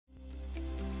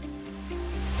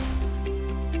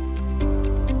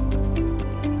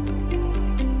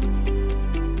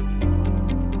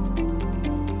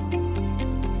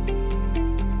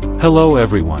Hello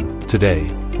everyone,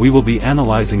 today, we will be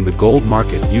analyzing the gold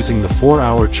market using the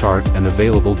 4-hour chart and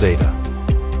available data.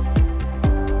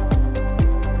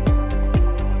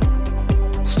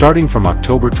 Starting from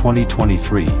October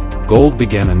 2023, gold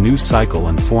began a new cycle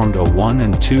and formed a 1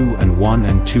 and 2 and 1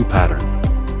 and 2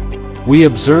 pattern. We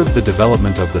observed the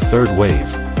development of the third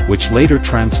wave, which later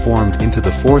transformed into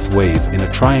the fourth wave in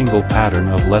a triangle pattern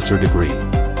of lesser degree.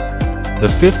 The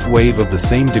fifth wave of the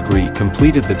same degree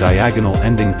completed the diagonal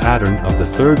ending pattern of the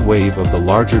third wave of the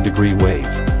larger degree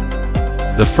wave.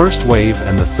 The first wave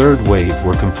and the third wave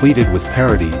were completed with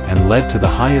parity and led to the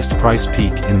highest price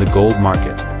peak in the gold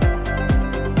market.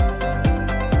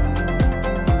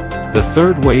 The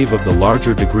third wave of the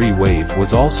larger degree wave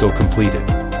was also completed.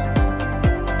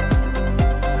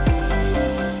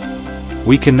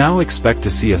 We can now expect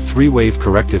to see a three-wave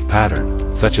corrective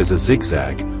pattern, such as a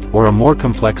zigzag, or a more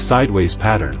complex sideways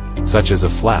pattern, such as a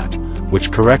flat,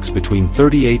 which corrects between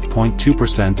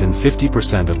 38.2% and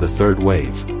 50% of the third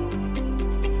wave.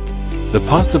 The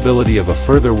possibility of a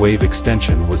further wave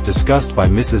extension was discussed by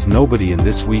Mr.NoBody in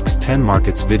this week's 10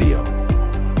 Markets video.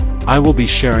 I will be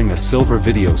sharing a silver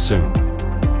video soon.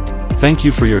 Thank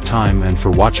you for your time and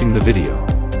for watching the video.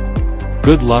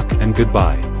 Good luck and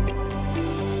goodbye.